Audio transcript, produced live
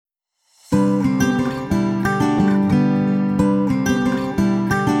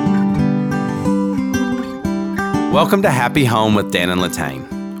Welcome to Happy Home with Dan and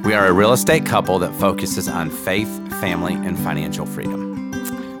Latane. We are a real estate couple that focuses on faith, family, and financial freedom.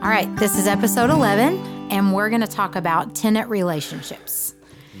 All right, this is episode 11, and we're going to talk about tenant relationships.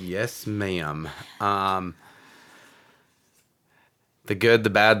 Yes, ma'am. The good, the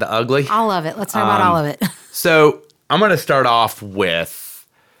bad, the ugly. All of it. Let's talk about all of it. So I'm going to start off with,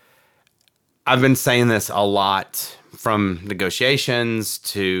 I've been saying this a lot, from negotiations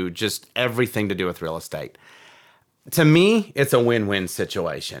to just everything to do with real estate. To me, it's a win-win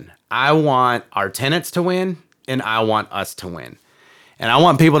situation. I want our tenants to win, and I want us to win. And I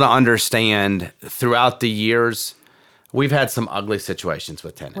want people to understand throughout the years, we've had some ugly situations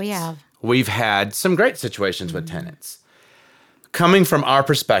with tenants. We have. We've had some great situations with tenants. Coming from our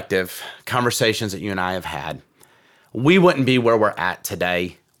perspective, conversations that you and I have had, we wouldn't be where we're at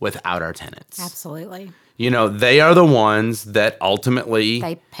today without our tenants. Absolutely. You know, they are the ones that ultimately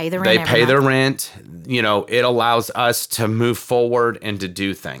They pay the rent. They every pay their month. rent. You know, it allows us to move forward and to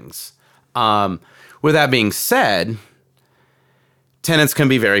do things. With that being said, tenants can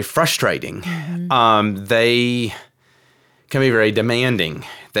be very frustrating. They can be very demanding.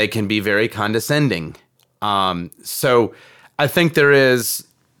 They can be very condescending. So I think there is,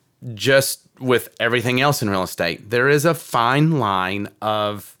 just with everything else in real estate, there is a fine line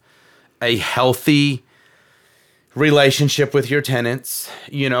of a healthy relationship with your tenants.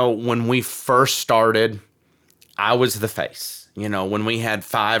 You know, when we first started, I was the face. You know, when we had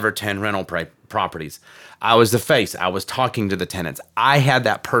 5 or 10 rental properties, I was the face. I was talking to the tenants. I had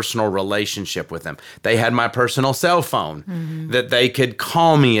that personal relationship with them. They had my personal cell phone that they could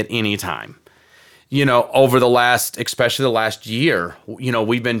call me at any time. You know, over the last, especially the last year, you know,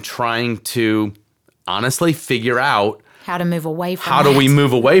 we've been trying to honestly figure out How to move away from how that. do we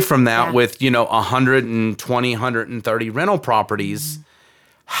move away from that Yeah. with, you know, 120, 130 rental properties?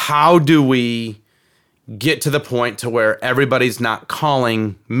 How do we get to the point to where everybody's not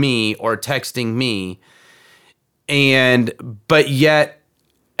calling me or texting me? But yet,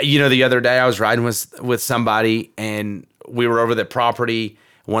 you know, the other day I was riding with somebody and we were over the property.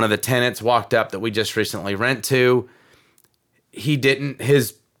 One of the tenants walked up that we just recently rent to. He didn't,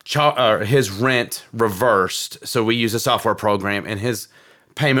 his rent reversed. So we use a software program and his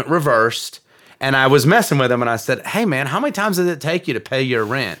payment reversed. And I was messing with him and I said, "Hey man, how many times does it take you to pay your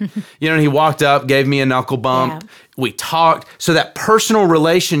rent?" You know, and he walked up, gave me a knuckle bump. Yeah. We talked. So that personal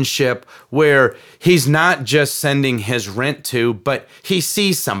relationship where he's not just sending his rent to, but he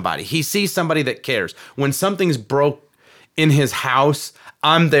sees somebody. He sees somebody that cares. When something's broke in his house,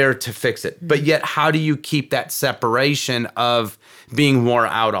 I'm there to fix it. But yet, how do you keep that separation of being wore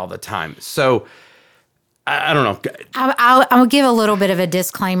out all the time? So, I don't know. I'll give a little bit of a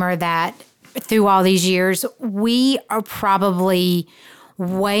disclaimer that through all these years, we are probably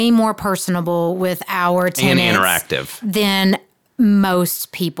way more personable with our tenants And interactive. than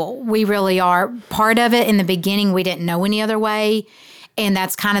most people. We really are. Part of it in the beginning, we didn't know any other way. And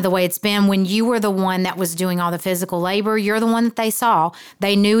that's kind of the way it's been. When you were the one that was doing all the physical labor, you're the one that they saw.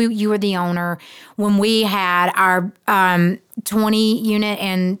 They knew you were the owner. When we had our 20-unit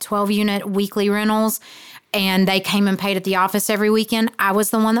and 12-unit weekly rentals, and they came and paid at the office every weekend, I was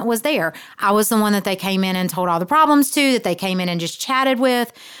the one that was there. I was the one that they came in and told all the problems to, that they came in and just chatted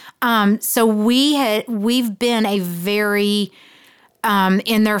with. So we've been a very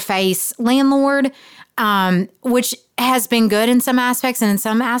in-their-face landlord, which has been good in some aspects, and in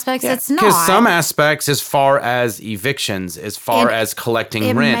some aspects it's not. Because some aspects, as far as evictions, as far as collecting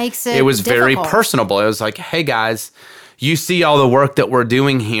rent, makes it was very difficult. personable. It was like, "Hey guys, you see all the work that we're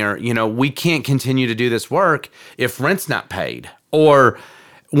doing here. You know, we can't continue to do this work if rent's not paid." Or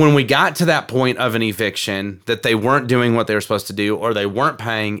when we got to that point of an eviction that they weren't doing what they were supposed to do, or they weren't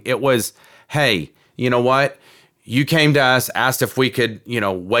paying, it was, "Hey, you know what? You came to us, asked if we could, you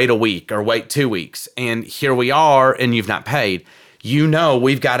know, wait a week or wait 2 weeks. And here we are, and you've not paid. You know,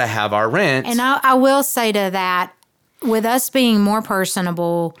 we've got to have our rent." And I will say to that, with us being more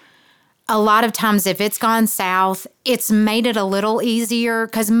personable, a lot of times if it's gone south, it's made it a little easier,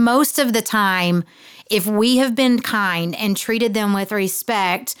 because most of the time, if we have been kind and treated them with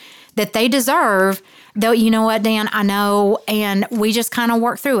respect that they deserve, though, "You know what, Dan, I know," and we just kind of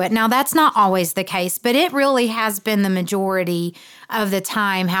work through it. Now, that's not always the case, but it really has been the majority of the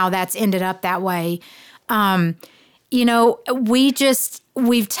time how that's ended up that way. You know,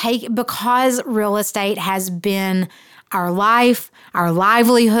 we've taken, because real estate has been our life, our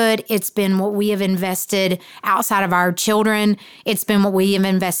livelihood. It's been what we have invested outside of our children. It's been what we have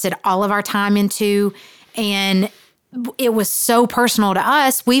invested all of our time into. And it was so personal to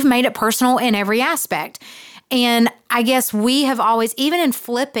us. We've made it personal in every aspect. And I guess we have always, even in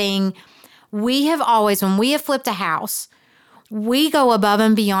flipping, We have always, when we have flipped a house, we go above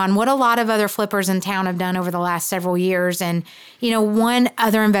and beyond what a lot of other flippers in town have done over the last several years. And, one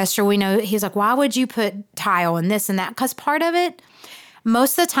other investor we know, he's like, why would you put tile and this and that? Because part of it,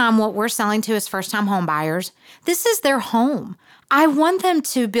 most of the time, what we're selling to is first-time home buyers. This is their home. I want them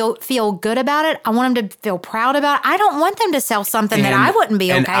to feel good about it. I want them to feel proud about it. I don't want them to sell something that I wouldn't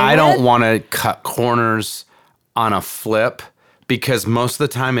be okay with. And I don't want to cut corners on a flip because most of the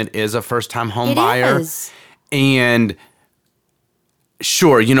time it is a first-time home buyer. It is. And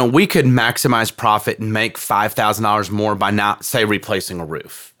sure, we could maximize profit and make $5,000 more by not, say, replacing a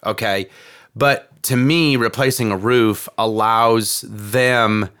roof, okay? But to me, replacing a roof allows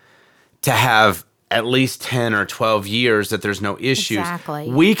them to have at least 10 or 12 years that there's no issues. Exactly.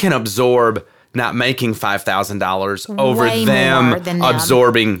 We can absorb not making $5,000 over Way them more than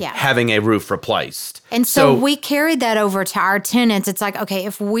absorbing Yeah. having a roof replaced. And so we carried that over to our tenants. It's like, okay,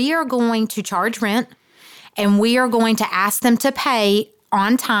 if we are going to charge rent and we are going to ask them to pay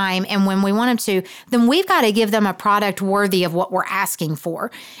on time and when we want them to, then we've got to give them a product worthy of what we're asking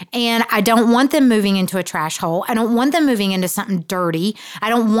for. And I don't want them moving into a trash hole. I don't want them moving into something dirty. I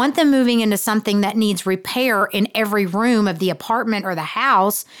don't want them moving into something that needs repair in every room of the apartment or the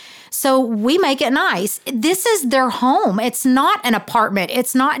house. So we make it nice. This is their home. It's not an apartment.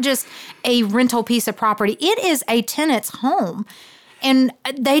 It's not just a rental piece of property. It is a tenant's home. And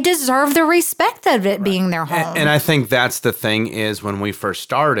they deserve the respect of it being their home. And I think that's the thing is when we first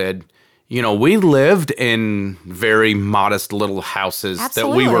started, we lived in very modest little houses that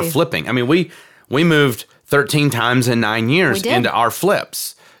we were flipping. I mean, we moved 13 times in 9 years into our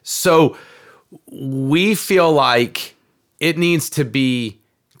flips. So we feel like it needs to be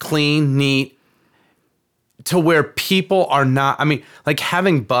clean, neat, to where people are not, like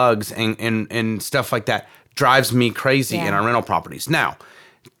having bugs and stuff like that drives me crazy in our rental properties. Now,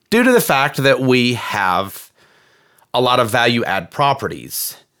 due to the fact that we have a lot of value add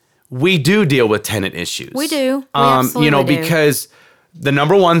properties, we do deal with tenant issues. We do. We absolutely do. Because the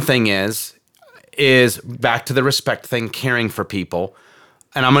number one thing is back to the respect thing, caring for people.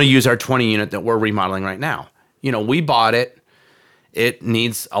 And I'm going to use our 20 unit that we're remodeling right now. We bought it. It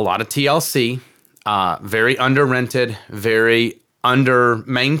needs a lot of TLC, very under rented, very under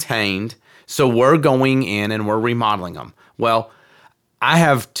maintained. So we're going in and we're remodeling them. Well, I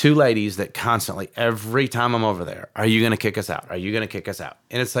have two ladies that constantly, every time I'm over there, are you going to kick us out? Are you going to kick us out?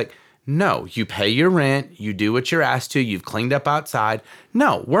 And it's like, no, you pay your rent. You do what you're asked to. You've cleaned up outside.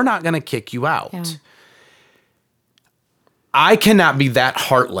 No, we're not going to kick you out. Yeah. I cannot be that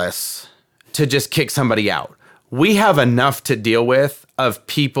heartless to just kick somebody out. We have enough to deal with of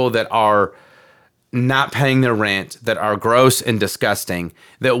people that are not paying their rent, that are gross and disgusting,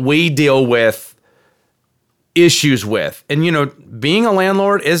 that we deal with issues with. And, being a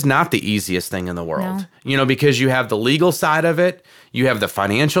landlord is not the easiest thing in the world, because you have the legal side of it, you have the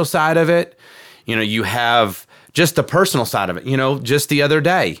financial side of it, you have just the personal side of it. Just the other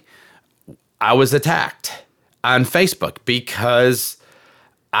day, I was attacked on Facebook because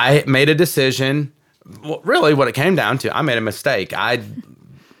I made a decision. Well, really what it came down to, I made a mistake. I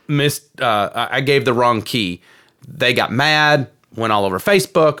gave the wrong key. They got mad, went all over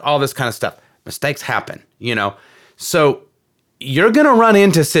Facebook, all this kind of stuff. Mistakes happen, So you're going to run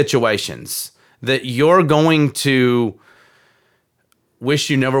into situations that you're going to wish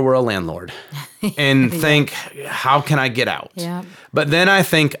you never were a landlord and think, how can I get out? Yeah. But then I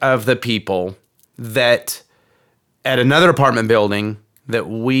think of the people that at another apartment building that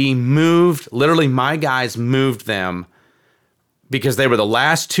we moved, literally my guys moved them because they were the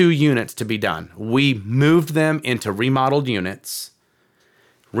last 2 units to be done. We moved them into remodeled units,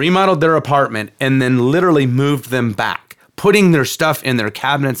 remodeled their apartment, and then literally moved them back, putting their stuff in their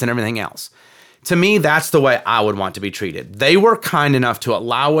cabinets and everything else. To me, that's the way I would want to be treated. They were kind enough to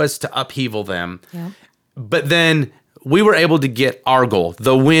allow us to upheaval them, but then we were able to get our goal,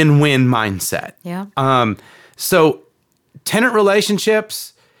 the win-win mindset. Yeah. So tenant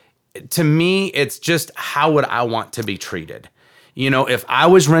relationships, to me, it's just how would I want to be treated? If I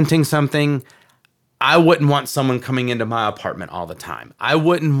was renting something, I wouldn't want someone coming into my apartment all the time. I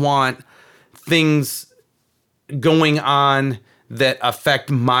wouldn't want things going on that affect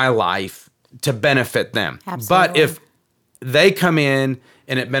my life to benefit them. Absolutely. But if they come in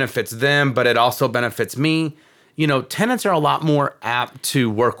and it benefits them, but it also benefits me, tenants are a lot more apt to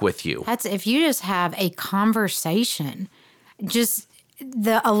work with you. That's if you just have a conversation,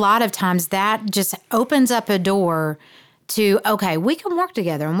 a lot of times that just opens up a door to, okay, we can work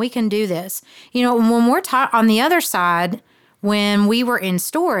together and we can do this. When we're on the other side, when we were in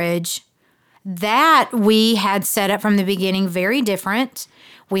storage, That we had set up from the beginning very different.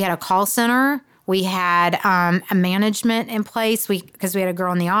 We had a call center. We had a management in place because we had a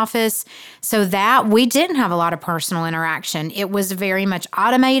girl in the office. So that we didn't have a lot of personal interaction. It was very much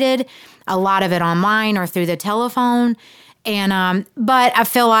automated, a lot of it online or through the telephone. And but I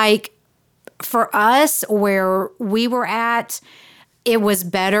feel like for us, where we were at, it was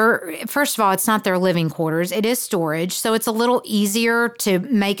better. First of all, it's not their living quarters. It is storage. So it's a little easier to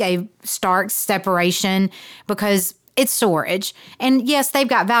make a stark separation because it's storage. And yes, they've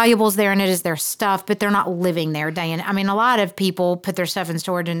got valuables there and it is their stuff, but they're not living there day in. I mean, a lot of people put their stuff in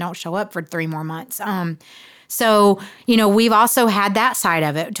storage and don't show up for 3 more months. So, we've also had that side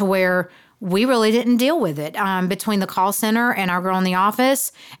of it to where we really didn't deal with it. Between the call center and our girl in the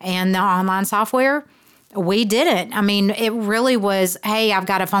office and the online software, we didn't. I mean, it really was, hey, I've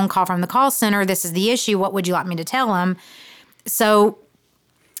got a phone call from the call center. This is the issue. What would you like me to tell them? So,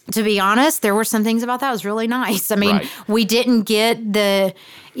 to be honest, there were some things about that was really nice. I mean, we didn't get the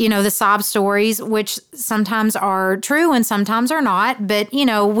sob stories, which sometimes are true and sometimes are not. But,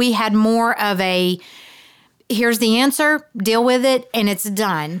 we had more of a, here's the answer, deal with it, and it's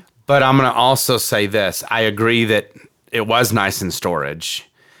done. But I'm going to also say this. I agree that it was nice in storage.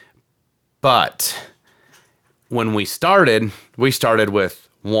 But when we started with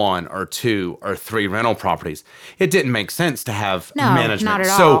 1 or 2 or 3 rental properties. It didn't make sense to have management. Not at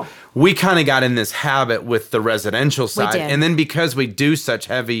all. So we kind of got in this habit with the residential side. And then because we do such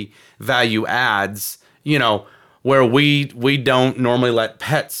heavy value adds, where we don't normally let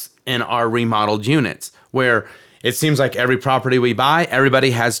pets in our remodeled units, where it seems like every property we buy,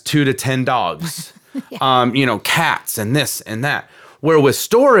 everybody has 2 to 10 dogs, cats and this and that. Where with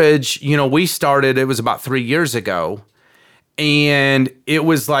storage, we started, it was about 3 years ago, and it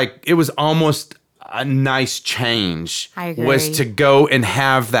was almost a nice change. I agree. Was to go and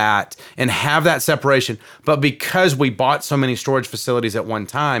have that separation. But because we bought so many storage facilities at one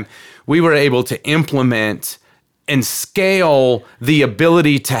time, we were able to implement and scale the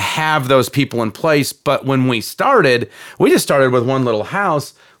ability to have those people in place. But when we just started with one little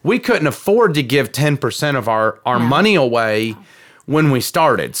house. We couldn't afford to give 10% of our money away when we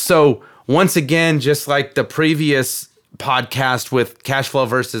started. So once again, just like the previous podcast with cash flow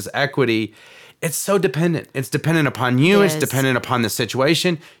versus equity, it's so dependent. It's dependent upon you. It's dependent upon the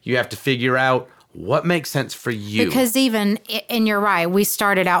situation. You have to figure out what makes sense for you. Because and you're right, we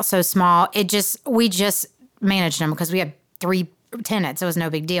started out so small. We just managed them because we had 3 tenants. It was no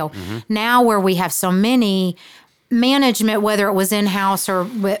big deal. Mm-hmm. Now where we have so many, management, whether it was in-house or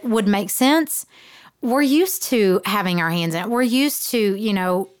would make sense, we're used to having our hands in it. We're used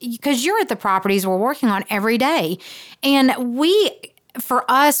to, because you're at the properties we're working on every day. And for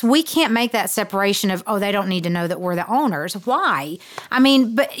us, we can't make that separation of, they don't need to know that we're the owners. Why? I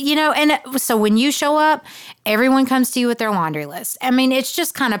mean, but, and so when you show up, everyone comes to you with their laundry list. I mean, it's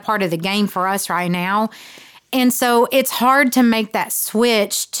just kind of part of the game for us right now. And so it's hard to make that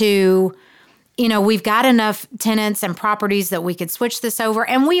switch to, we've got enough tenants and properties that we could switch this over.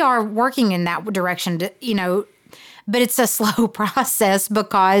 And we are working in that direction, but it's a slow process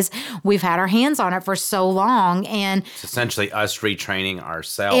because we've had our hands on it for so long. And it's essentially us retraining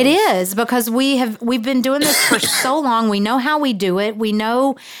ourselves. It is, because we've been doing this for so long. We know how we do it. We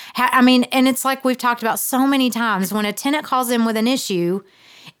know and it's like we've talked about so many times, when a tenant calls in with an issue,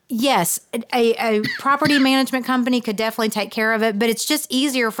 yes, a property management company could definitely take care of it, but it's just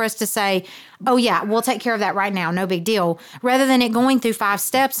easier for us to say, oh yeah, we'll take care of that right now, no big deal, rather than it going through 5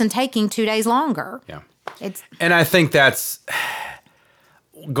 steps and taking 2 days longer. Yeah. And I think that's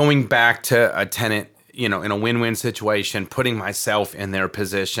going back to a tenant, in a win-win situation, putting myself in their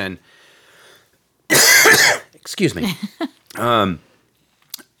position. Excuse me.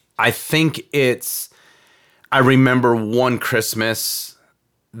 I think I remember one Christmas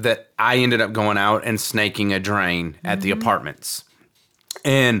that I ended up going out and snaking a drain at the apartments.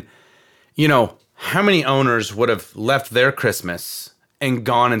 And, how many owners would have left their Christmas and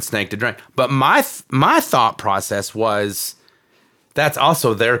gone and snaked a drain? But my thought process was, that's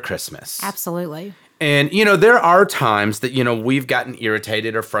also their Christmas. Absolutely. And, there are times that, we've gotten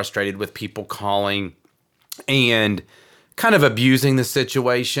irritated or frustrated with people calling and kind of abusing the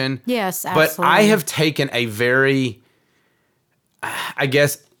situation. Yes, absolutely. But I have taken I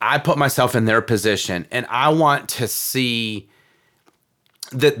guess I put myself in their position, and I want to see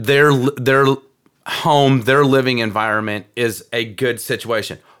that their home, their living environment is a good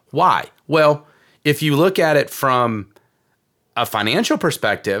situation. Why? Well, if you look at it from a financial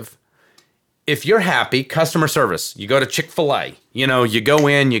perspective, if you're happy, customer service, you go to Chick-fil-A, you go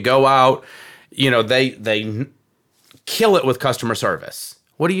in, you go out, they kill it with customer service.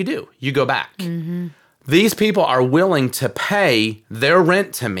 what do? You go back. These people are willing to pay their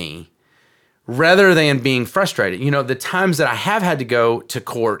rent to me rather than being frustrated. The times that I have had to go to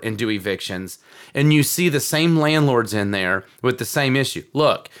court and do evictions, and you see the same landlords in there with the same issue.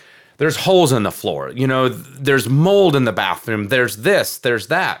 Look, there's holes in the floor. There's mold in the bathroom. There's this, there's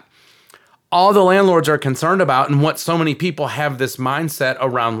that. All the landlords are concerned about, and what so many people have this mindset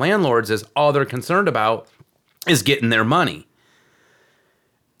around landlords is all they're concerned about is getting their money.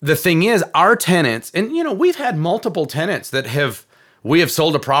 The thing is, our tenants, and we've had multiple tenants that we have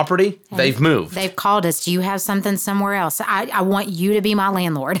sold a property, they've moved. They've called us. Do you have something somewhere else? I want you to be my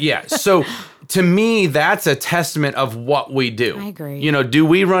landlord. Yeah. So to me, that's a testament of what we do. I agree. Do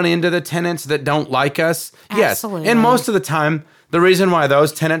we run into the tenants that don't like us? Absolutely. Yes. And most of the time, the reason why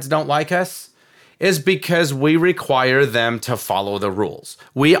those tenants don't like us is because we require them to follow the rules.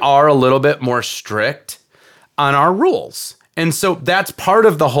 We are a little bit more strict on our rules. And so that's part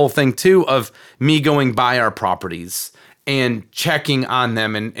of the whole thing too, of me going by our properties and checking on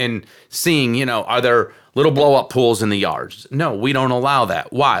them and seeing, are there little blow up pools in the yards? No, we don't allow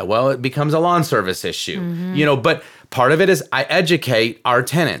that. Why? Well, it becomes a lawn service issue, but part of it is I educate our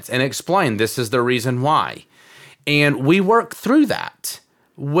tenants and explain this is the reason why. And we work through that,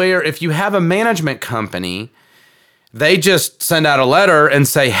 where if you have a management company, they just send out a letter and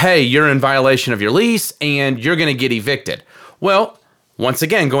say, hey, you're in violation of your lease and you're going to get evicted. Well, once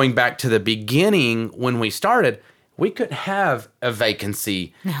again, going back to the beginning when we started, we couldn't have a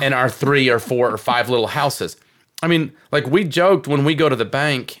vacancy in our 3 or 4 or 5 little houses. I mean, like we joked when we go to the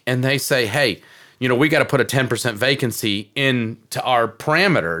bank and they say, hey, we got to put a 10% vacancy into our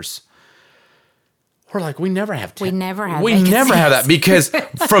parameters. We're like, we never have We never have that because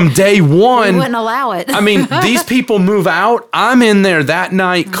from day one, we wouldn't allow it. I mean, these people move out. I'm in there that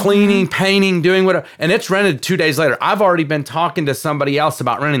night, cleaning, painting, doing whatever, and it's rented 2 days later. I've already been talking to somebody else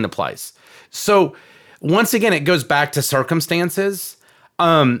about renting the place. So once again, it goes back to circumstances.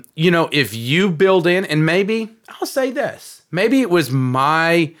 If you build in, and maybe I'll say this, maybe it was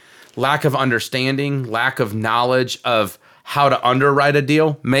my lack of understanding, lack of knowledge of how to underwrite a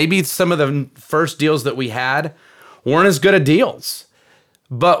deal. Maybe some of the first deals that we had weren't as good of deals.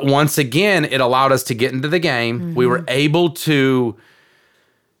 But once again, it allowed us to get into the game. We were able to,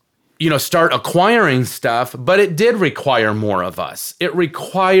 start acquiring stuff, but it did require more of us. It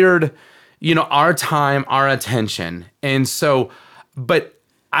required, our time, our attention. And so, but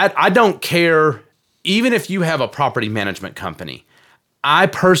I don't care, even if you have a property management company, I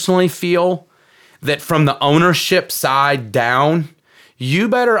personally feel that from the ownership side down, you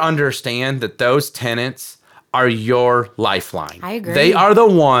better understand that those tenants are your lifeline. I agree. They are the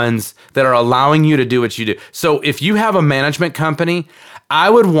ones that are allowing you to do what you do. So if you have a management company, I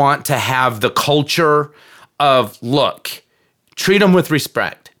would want to have the culture of, look, treat them with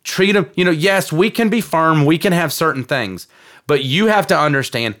respect. Treat them, yes, we can be firm, we can have certain things, but you have to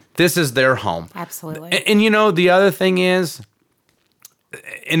understand this is their home. Absolutely. And the other thing is,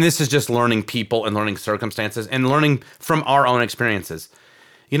 and this is just learning people and learning circumstances and learning from our own experiences.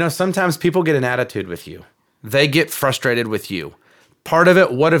 Sometimes people get an attitude with you. They get frustrated with you. Part of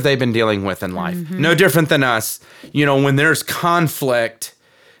it, what have they been dealing with in life? No different than us. When there's conflict,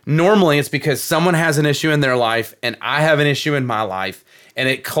 normally it's because someone has an issue in their life and I have an issue in my life and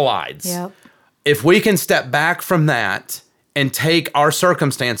it collides. Yep. If we can step back from that and take our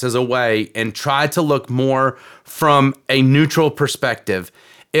circumstances away and try to look more from a neutral perspective,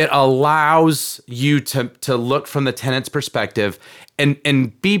 it allows you to look from the tenant's perspective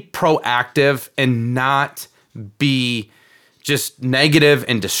and be proactive and not be just negative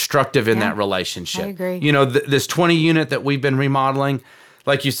and destructive in that relationship. I agree. This 20 unit that we've been remodeling,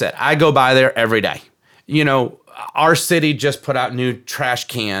 like you said, I go by there every day. Our city just put out new trash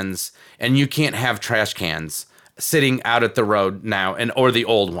cans, and you can't have trash cans sitting out at the road now, or the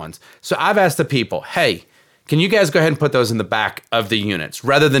old ones. So I've asked the people, hey, can you guys go ahead and put those in the back of the units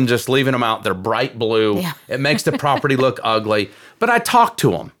rather than just leaving them out? They're bright blue. Yeah. It makes the property look ugly. But I talk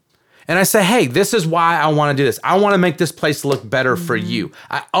to them and I say, hey, this is why I want to do this. I want to make this place look better for you.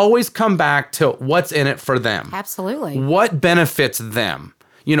 I always come back to what's in it for them. Absolutely. What benefits them?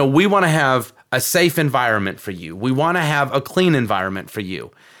 We want to have a safe environment for you. We want to have a clean environment for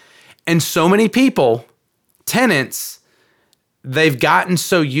you. And so many people, tenants, they've gotten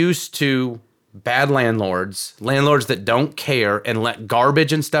so used to bad landlords that don't care and let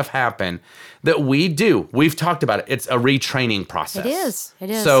garbage and stuff happen, that we've talked about it. It's a retraining process. It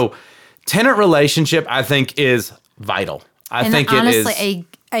is. So tenant relationship, I think, is vital. I think honestly, it is.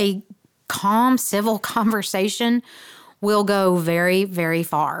 A calm, civil conversation will go very, very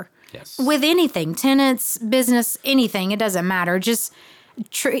far. Yes. With anything, tenants, business, anything, it doesn't matter. Just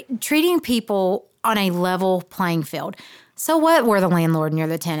treating people on a level playing field. So what? We're the landlord and you're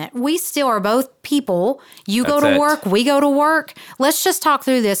the tenant. We still are both people. You go to work, we go to work. Let's just talk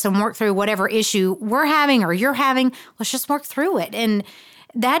through this and work through whatever issue we're having or you're having. Let's just work through it. And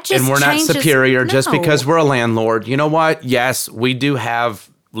that just And we're not changes, superior just because we're a landlord. You know what? Yes, we do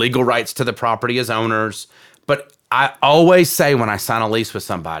have legal rights to the property as owners. But I always say when I sign a lease with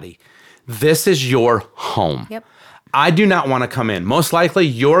somebody, this is your home. Yep. I do not want to come in. Most likely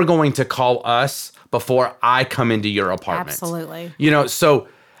you're going to call us before I come into your apartment. Absolutely. You know, so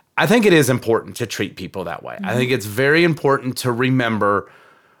I think it is important to treat people that way. I think it's very important to remember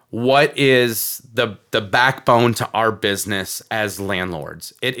what is the backbone to our business as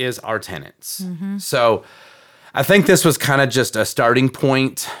landlords. It is our tenants. So I think this was kind of just a starting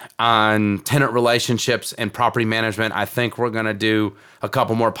point on tenant relationships and property management. I think we're going to do a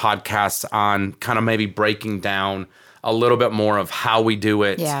couple more podcasts on kind of maybe breaking down a little bit more of how we do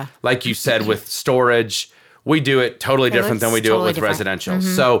it. Yeah. Like you said, with storage, we do it totally different than we do it with residential.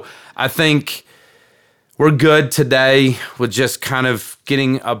 So I think we're good today with just kind of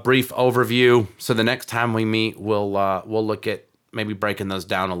getting a brief overview. So the next time we meet, we'll look at maybe breaking those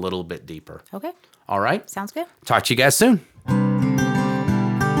down a little bit deeper. Okay. All right. Sounds good. Talk to you guys soon.